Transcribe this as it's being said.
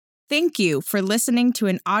Thank you for listening to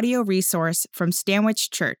an audio resource from Stanwich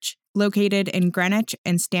Church, located in Greenwich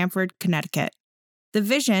and Stamford, Connecticut. The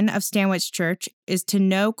vision of Stanwich Church is to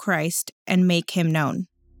know Christ and make him known.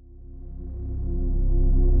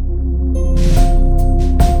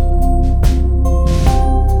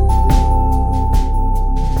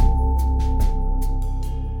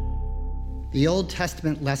 The Old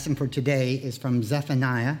Testament lesson for today is from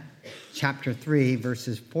Zephaniah, chapter 3,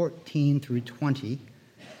 verses 14 through 20.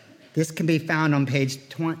 This can be found on page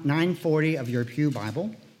 940 of your Pew Bible.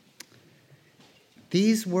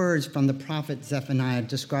 These words from the prophet Zephaniah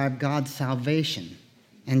describe God's salvation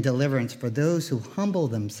and deliverance for those who humble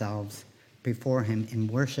themselves before him in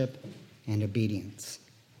worship and obedience.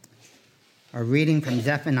 Our reading from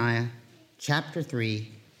Zephaniah, chapter 3,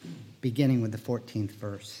 beginning with the 14th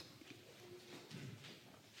verse.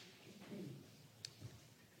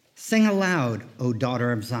 Sing aloud, O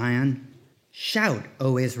daughter of Zion. Shout,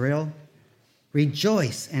 O Israel.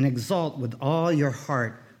 Rejoice and exult with all your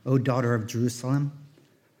heart, O daughter of Jerusalem.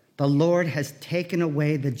 The Lord has taken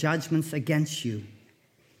away the judgments against you.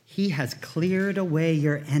 He has cleared away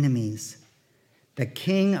your enemies. The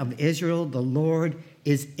King of Israel, the Lord,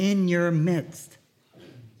 is in your midst.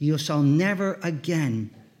 You shall never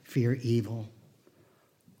again fear evil.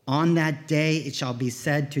 On that day it shall be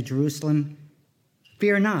said to Jerusalem,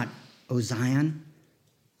 Fear not, O Zion.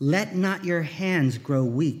 Let not your hands grow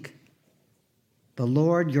weak. The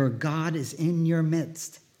Lord your God is in your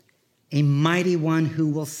midst, a mighty one who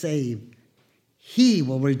will save. He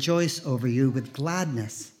will rejoice over you with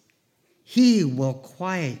gladness. He will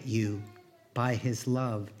quiet you by his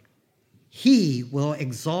love. He will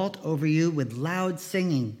exalt over you with loud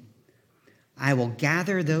singing. I will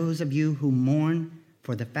gather those of you who mourn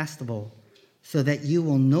for the festival, so that you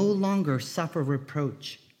will no longer suffer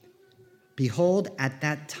reproach. Behold, at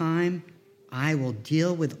that time I will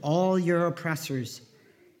deal with all your oppressors,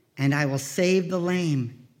 and I will save the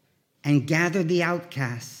lame and gather the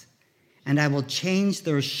outcasts, and I will change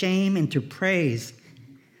their shame into praise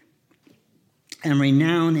and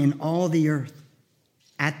renown in all the earth.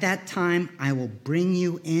 At that time I will bring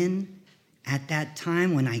you in, at that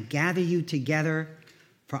time when I gather you together,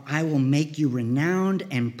 for I will make you renowned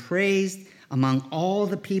and praised among all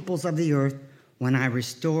the peoples of the earth when I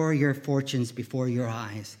restore your fortunes before your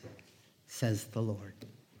eyes, says the Lord.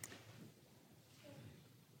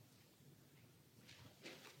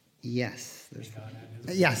 Yes.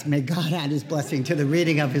 May God add his blessing to the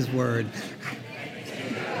reading of his word.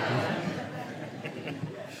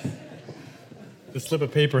 The slip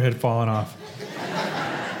of paper had fallen off.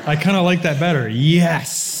 I kind of like that better.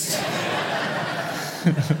 Yes.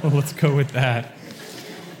 Well, let's go with that.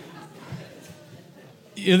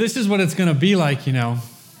 This is what it's going to be like,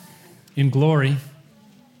 in glory.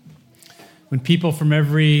 When people from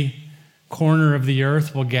every corner of the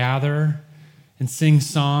earth will gather and sing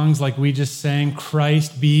songs like we just sang,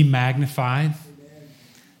 Christ be magnified.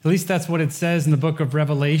 At least that's what it says in the book of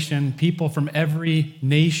Revelation. People from every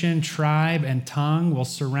nation, tribe, and tongue will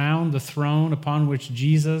surround the throne upon which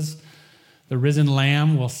Jesus, the risen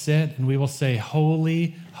Lamb, will sit, and we will say,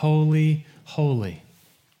 Holy, holy, holy.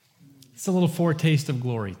 It's a little foretaste of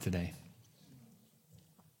glory today.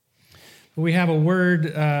 We have a word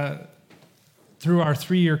through our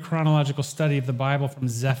 3-year chronological study of the Bible from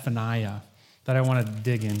Zephaniah that I want to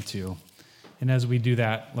dig into. And as we do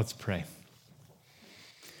that, let's pray.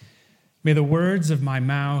 May the words of my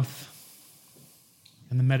mouth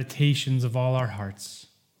and the meditations of all our hearts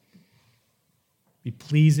be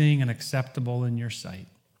pleasing and acceptable in your sight,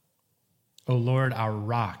 O Lord, our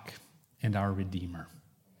rock and our Redeemer.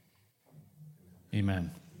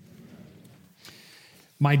 Amen.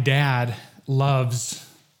 My dad loves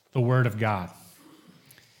the Word of God.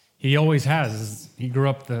 He always has. He grew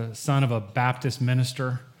up the son of a Baptist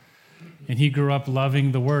minister, and he grew up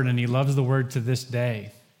loving the Word, and he loves the Word to this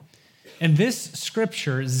day. And this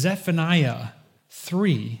scripture, Zephaniah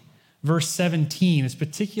 3, verse 17, is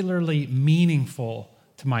particularly meaningful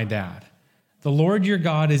to my dad. The Lord your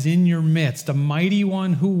God is in your midst, a mighty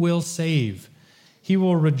one who will save. He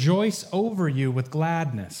will rejoice over you with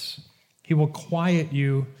gladness. He will quiet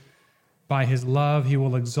you by his love. He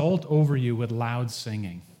will exult over you with loud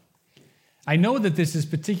singing. I know that this is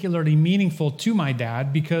particularly meaningful to my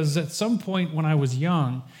dad because at some point when I was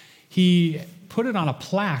young, he put it on a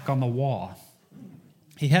plaque on the wall.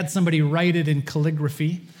 He had somebody write it in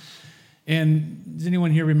calligraphy. And does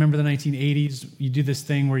anyone here remember the 1980s? You do this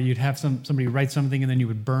thing where you'd have somebody write something and then you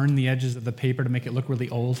would burn the edges of the paper to make it look really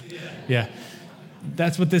old. Yeah.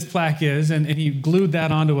 That's what this plaque is, and he glued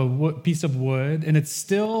that onto a piece of wood, and it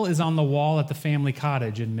still is on the wall at the family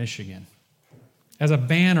cottage in Michigan. as a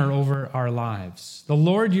banner over our lives. The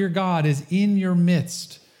Lord your God is in your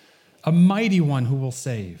midst, a mighty one who will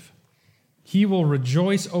save. He will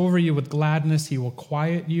rejoice over you with gladness. He will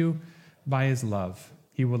quiet you by his love.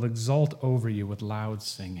 He will exult over you with loud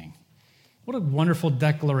singing. What a wonderful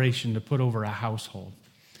declaration to put over a household.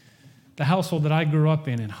 The household that I grew up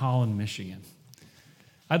in Holland, Michigan.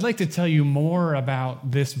 I'd like to tell you more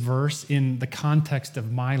about this verse in the context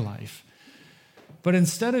of my life. But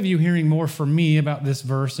instead of you hearing more from me about this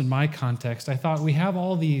verse in my context, I thought we have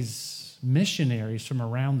all these missionaries from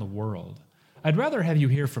around the world. I'd rather have you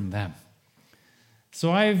hear from them.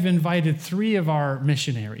 So I've invited 3 of our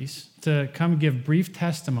missionaries to come give brief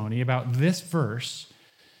testimony about this verse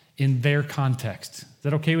in their context. Is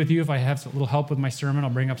that okay with you if I have a little help with my sermon?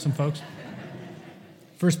 I'll bring up some folks.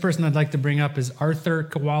 First person I'd like to bring up is Arthur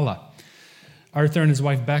Kawala. Arthur and his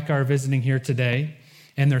wife Becca are visiting here today,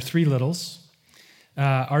 and their 3 littles.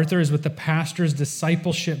 Arthur is with the Pastor's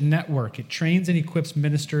Discipleship Network. It trains and equips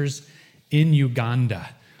ministers in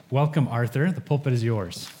Uganda. Welcome, Arthur. The pulpit is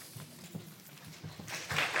yours.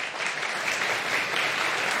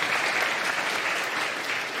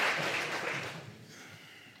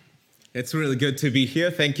 It's really good to be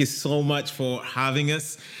here. Thank you so much for having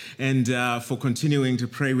us and for continuing to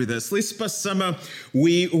pray with us. This past summer,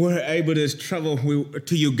 we were able to travel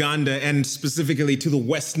to Uganda and specifically to the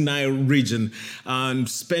West Nile region and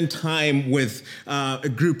spend time with a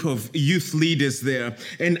group of youth leaders there.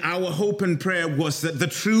 And our hope and prayer was that the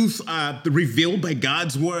truth revealed by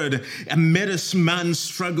God's word amidst man's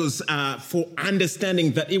struggles for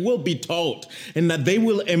understanding that it will be taught and that they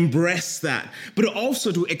will embrace that, but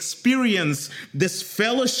also to experience this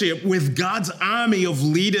fellowship with God's army of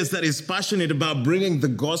leaders that is passionate about bringing the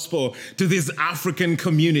gospel to these African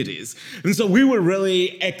communities. And so we were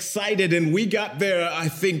really excited, and we got there, I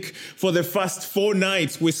think, for the first 4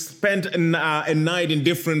 nights. We spent a night in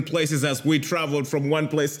different places as we traveled from one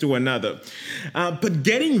place to another. But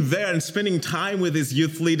getting there and spending time with these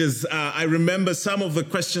youth leaders, I remember some of the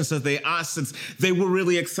questions that they asked, and they were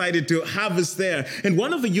really excited to have us there. And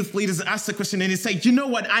one of the youth leaders asked a question, and he said, you know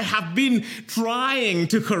what, I have been trying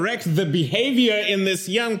to correct the behavior in this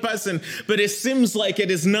young person, but it seems like it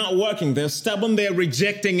is not working. They're stubborn, they're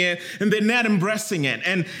rejecting it, and they're not embracing it.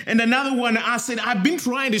 And another one, I said, I've been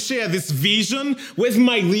trying to share this vision with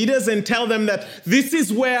my leaders and tell them that this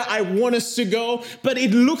is where I want us to go, but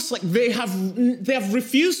it looks like they have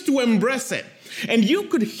refused to embrace it. And you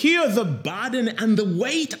could hear the burden and the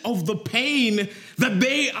weight of the pain that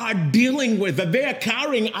they are dealing with, that they are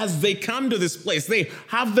carrying as they come to this place. They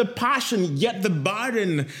have the passion, yet the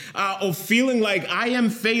burden of feeling like I am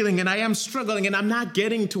failing and I am struggling and I'm not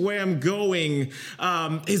getting to where I'm going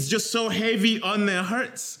is just so heavy on their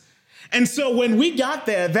hearts. And so when we got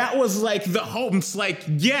there, that was like the hope. It's like,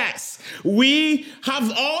 yes, we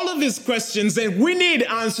have all of these questions and we need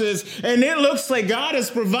answers. And it looks like God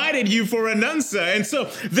has provided you for an answer. And so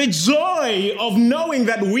the joy of knowing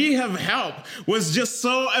that we have help was just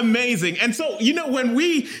so amazing. And so, you know, when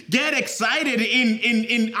we get excited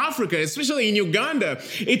in Africa, especially in Uganda,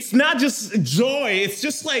 it's not just joy. It's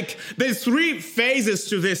just like there's 3 phases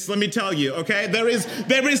to this, let me tell you, okay? There is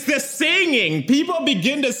the singing. People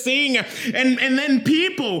begin to sing. And then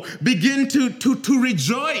people begin to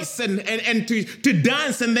rejoice and to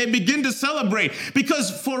dance, and they begin to celebrate. Because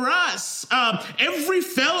for us, every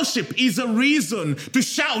fellowship is a reason to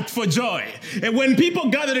shout for joy. And when people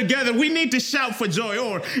gather together, we need to shout for joy.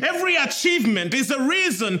 Or every achievement is a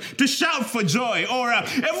reason to shout for joy. Or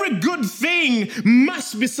every good thing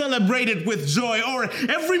must be celebrated with joy. Or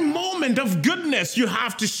every moment of goodness, you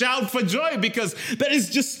have to shout for joy, because that is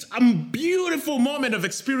just a beautiful moment of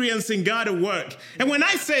experiencing God at work. And when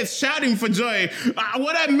I say shouting for joy,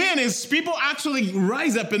 what I mean is people actually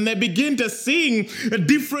rise up and they begin to sing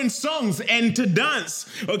different songs and to dance,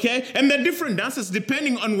 okay? And they're different dances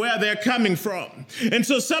depending on where they're coming from. And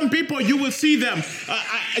so some people, you will see them,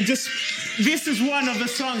 this is one of the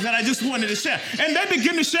songs that I just wanted to share. And they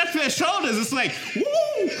begin to shake their shoulders. It's like, woo!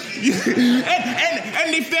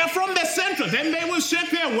 and if they're from the center, then they will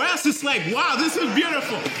shake their waist. It's like, wow, this is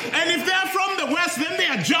beautiful. And if they're from the west, then they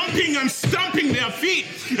are jumping and stomping their feet.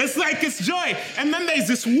 It's like it's joy. And then there's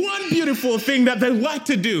this one beautiful thing that they like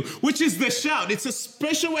to do, which is the shout. It's a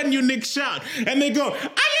special and unique shout. And they go,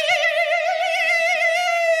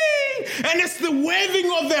 and it's the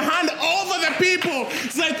waving of the hand over the people.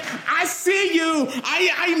 It's like, I see you.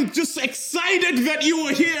 I'm just excited that you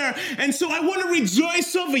are here. And so I want to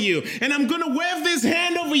rejoice over you. And I'm going to wave this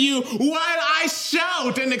hand over you while I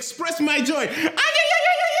shout and express my joy.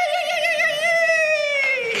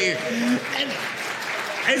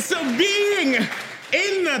 And so being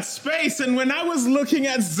in that space. And when I was looking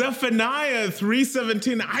at Zephaniah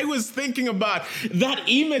 3:17, I was thinking about that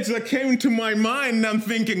image that came to my mind. And I'm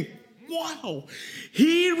thinking, wow,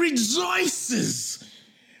 he rejoices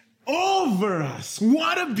over us.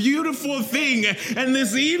 What a beautiful thing. And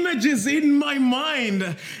this image is in my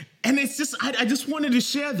mind. And it's just, I just wanted to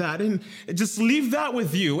share that and just leave that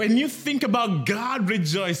with you. And you think about God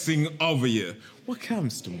rejoicing over you. What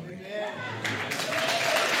comes to mind?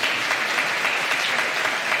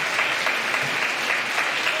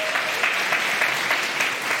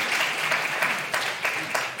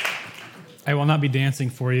 I will not be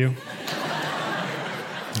dancing for you.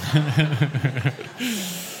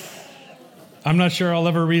 I'm not sure I'll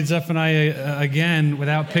ever read Zephaniah again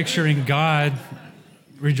without picturing God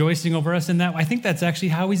rejoicing over us in that. I think that's actually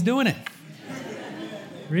how he's doing it.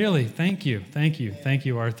 Really, thank you,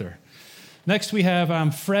 Arthur. Next we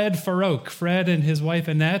have Fred Farouk. Fred and his wife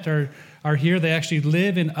Annette are here. They actually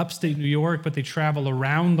live in upstate New York, but they travel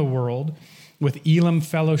around the world with Elam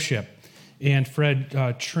Fellowship. And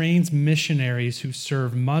Fred trains missionaries who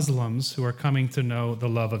serve Muslims who are coming to know the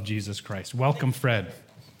love of Jesus Christ. Welcome, Fred.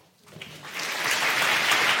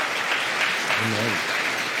 Amen.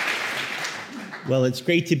 Well, it's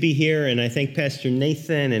great to be here, and I thank Pastor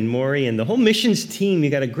Nathan and Maury and the whole missions team. You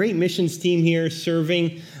got a great missions team here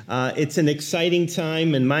serving. It's an exciting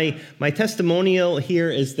time, and my testimonial here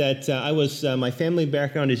is that my family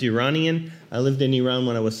background is Iranian. I lived in Iran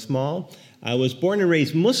when I was small. I was born and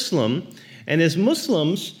raised Muslim, and as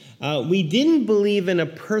Muslims, we didn't believe in a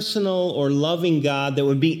personal or loving God that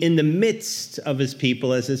would be in the midst of his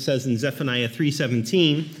people, as it says in Zephaniah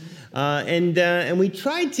 3:17. And we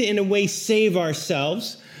tried to, in a way, save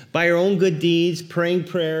ourselves by our own good deeds, praying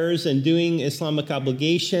prayers and doing Islamic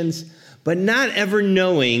obligations, but not ever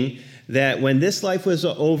knowing that when this life was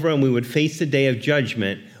over and we would face the day of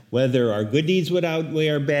judgment, whether our good deeds would outweigh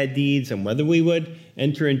our bad deeds and whether we would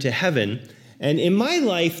enter into heaven. And in my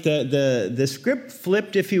life, the script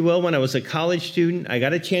flipped, if you will, when I was a college student. I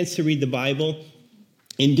got a chance to read the Bible.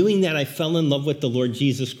 In doing that, I fell in love with the Lord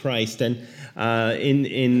Jesus Christ. And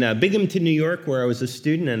in Binghamton, New York, where I was a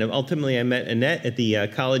student, and ultimately I met Annette at the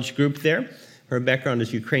college group there. Her background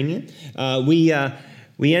is Ukrainian. We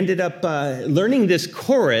ended up learning this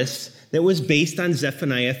chorus that was based on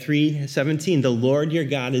Zephaniah 3:17. The Lord your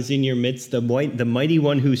God is in your midst, the mighty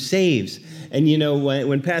one who saves. And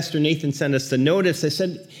when Pastor Nathan sent us the notice, I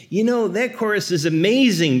said, that chorus is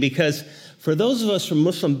amazing, because for those of us from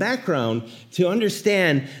Muslim background, to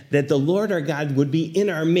understand that the Lord our God would be in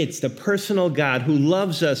our midst, a personal God who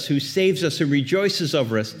loves us, who saves us, who rejoices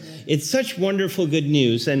over us. It's such wonderful good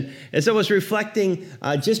news. And as I was reflecting,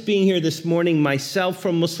 just being here this morning, myself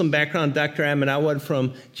from Muslim background, Dr. Ahmed Awad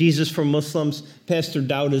from Jesus for Muslims, Pastor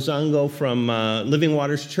Daud Azango from Living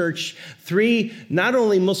Waters Church, 3 not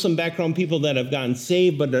only Muslim background people that have gotten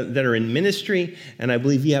saved, but that are in ministry. And I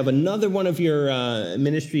believe you have another one of your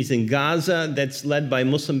ministries in Gaza that's led by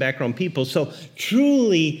Muslim background people. So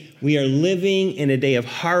truly, we are living in a day of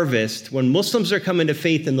harvest when Muslims are coming to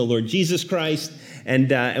faith in the Lord Jesus Christ.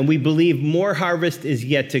 And we believe more harvest is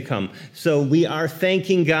yet to come. So we are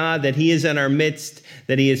thanking God that he is in our midst,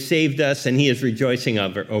 that he has saved us, and he is rejoicing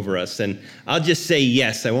over us. And I'll just say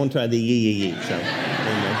yes. I won't try the yee. So,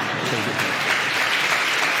 amen.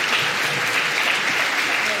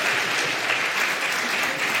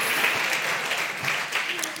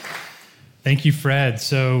 Thank you, Fred.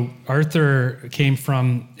 So Arthur came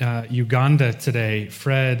from Uganda today.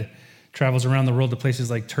 Fred travels around the world to places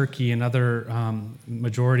like Turkey and other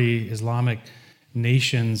majority Islamic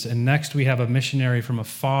nations. And next we have a missionary from a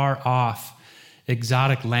far off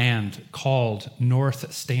exotic land called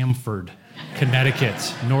North Stamford,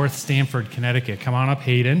 Connecticut. North Stamford, Connecticut. Come on up,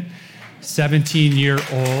 Hayden,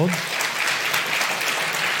 17-year-old.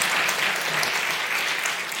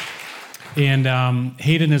 And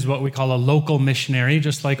Hayden is what we call a local missionary,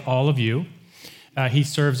 just like all of you. He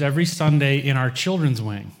serves every Sunday in our children's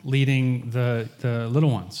wing, leading the little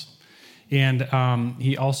ones. And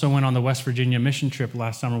he also went on the West Virginia mission trip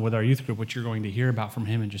last summer with our youth group, which you're going to hear about from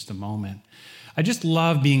him in just a moment. I just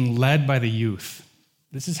love being led by the youth.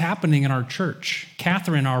 This is happening in our church.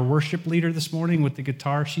 Catherine, our worship leader this morning with the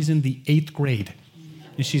guitar, she's in the 8th grade,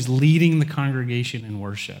 and she's leading the congregation in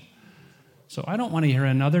worship. So I don't want to hear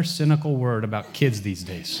another cynical word about kids these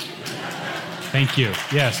days. Thank you.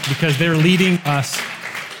 Yes, because they're leading us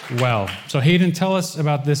well. So Hayden, tell us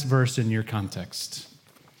about this verse in your context.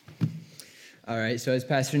 All right, so as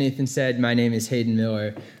Pastor Nathan said, my name is Hayden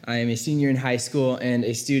Miller. I am a senior in high school and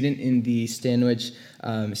a student in the Stanwich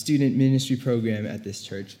Student Ministry Program at this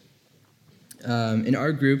church. In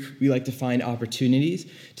our group, we like to find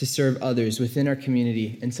opportunities to serve others within our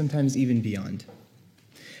community and sometimes even beyond.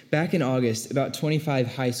 Back in August, about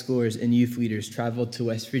 25 high schoolers and youth leaders traveled to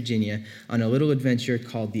West Virginia on a little adventure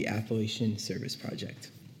called the Appalachian Service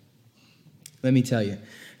Project. Let me tell you,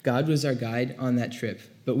 God was our guide on that trip,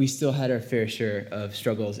 but we still had our fair share of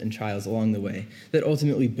struggles and trials along the way that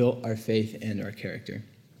ultimately built our faith and our character.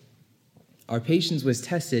 Our patience was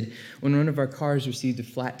tested when one of our cars received a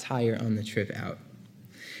flat tire on the trip out.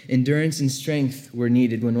 Endurance and strength were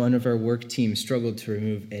needed when one of our work team struggled to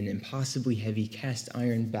remove an impossibly heavy cast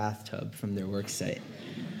iron bathtub from their work site.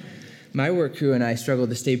 My work crew and I struggled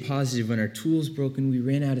to stay positive when our tools broke and we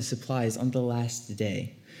ran out of supplies on the last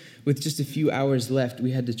day. With just a few hours left,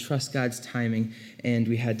 we had to trust God's timing and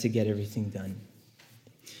we had to get everything done.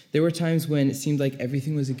 There were times when it seemed like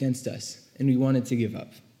everything was against us and we wanted to give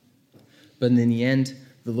up. But in the end,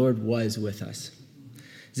 the Lord was with us.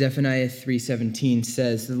 Zephaniah 3:17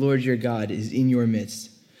 says, "The Lord your God is in your midst."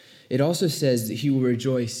 It also says that he will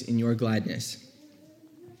rejoice in your gladness.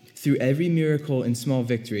 Through every miracle and small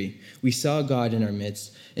victory, we saw God in our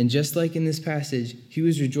midst, and just like in this passage, he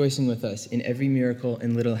was rejoicing with us in every miracle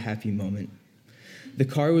and little happy moment. The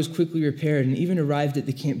car was quickly repaired and even arrived at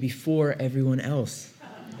the camp before everyone else.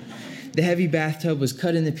 The heavy bathtub was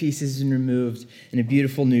cut into pieces and removed, and a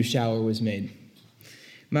beautiful new shower was made.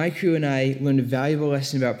 My crew and I learned a valuable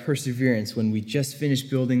lesson about perseverance when we just finished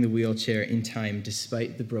building the wheelchair in time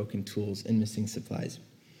despite the broken tools and missing supplies.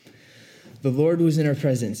 The Lord was in our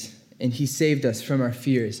presence, and he saved us from our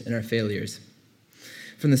fears and our failures.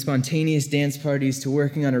 From the spontaneous dance parties to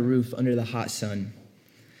working on a roof under the hot sun.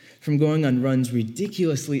 From going on runs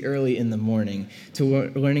ridiculously early in the morning to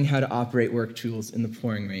learning how to operate work tools in the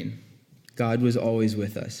pouring rain. God was always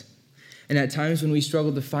with us. And at times when we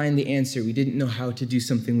struggled to find the answer, we didn't know how to do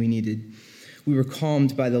something we needed, we were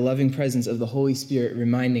calmed by the loving presence of the Holy Spirit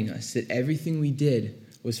reminding us that everything we did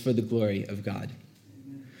was for the glory of God.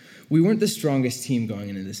 We weren't the strongest team going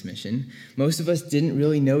into this mission. Most of us didn't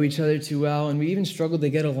really know each other too well, and we even struggled to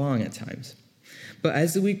get along at times. But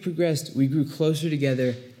as the week progressed, we grew closer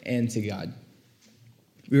together and to God.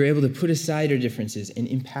 We were able to put aside our differences and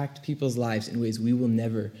impact people's lives in ways we will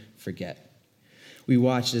never forget. We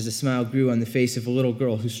watched as a smile grew on the face of a little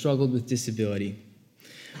girl who struggled with disability.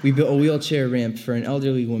 We built a wheelchair ramp for an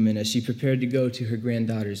elderly woman as she prepared to go to her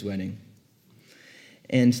granddaughter's wedding.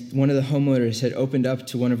 And one of the homeowners had opened up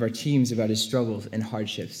to one of our teams about his struggles and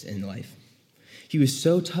hardships in life. He was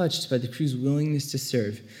so touched by the crew's willingness to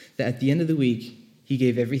serve that at the end of the week, he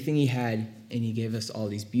gave everything he had, and he gave us all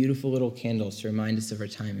these beautiful little candles to remind us of our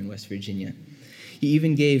time in West Virginia. He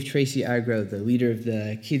even gave Tracy Agro, the leader of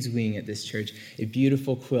the kids' wing at this church, a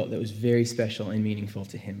beautiful quilt that was very special and meaningful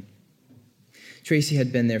to him. Tracy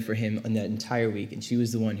had been there for him on that entire week, and she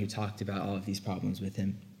was the one who talked about all of these problems with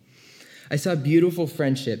him. I saw beautiful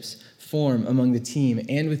friendships form among the team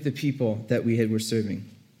and with the people that we were serving.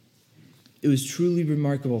 It was truly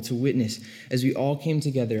remarkable to witness as we all came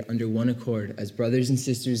together under one accord as brothers and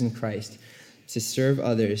sisters in Christ to serve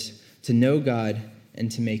others, to know God,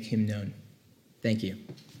 and to make him known. Thank you.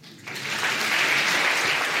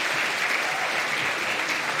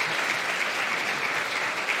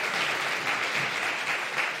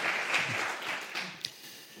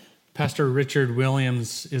 Pastor Richard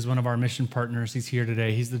Williams is one of our mission partners. He's here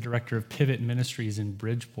today. He's the director of Pivot Ministries in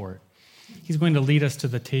Bridgeport. He's going to lead us to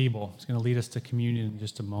the table. He's going to lead us to communion in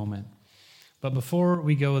just a moment. But before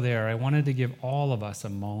we go there, I wanted to give all of us a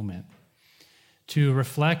moment to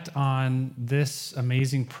reflect on this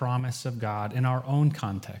amazing promise of God in our own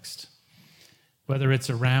context, whether it's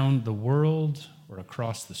around the world or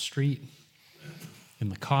across the street, in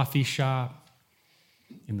the coffee shop,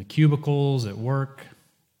 in the cubicles at work,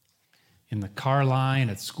 in the car line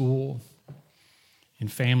at school, in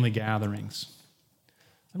family gatherings.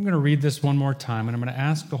 I'm going to read this one more time, and I'm going to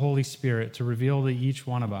ask the Holy Spirit to reveal to each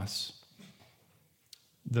one of us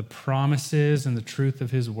the promises and the truth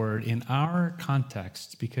of his word in our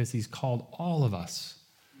context, because he's called all of us,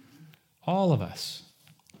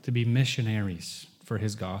 to be missionaries for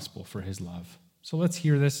his gospel, for his love. So let's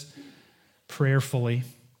hear this prayerfully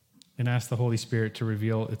and ask the Holy Spirit to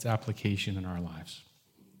reveal its application in our lives.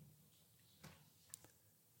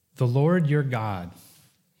 The Lord your God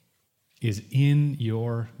is in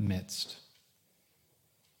your midst,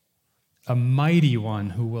 a mighty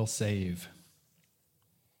one who will save.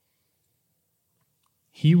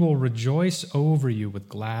 He will rejoice over you with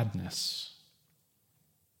gladness.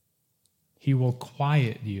 He will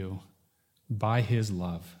quiet you by his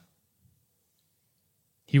love.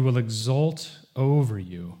 He will exult over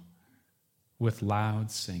you with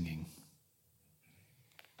loud singing.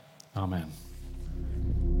 Amen.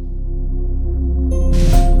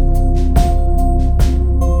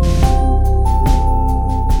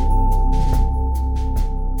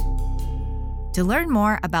 To learn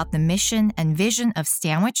more about the mission and vision of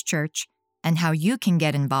Stanwich Church and how you can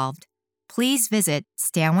get involved, please visit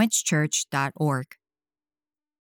stanwichchurch.org.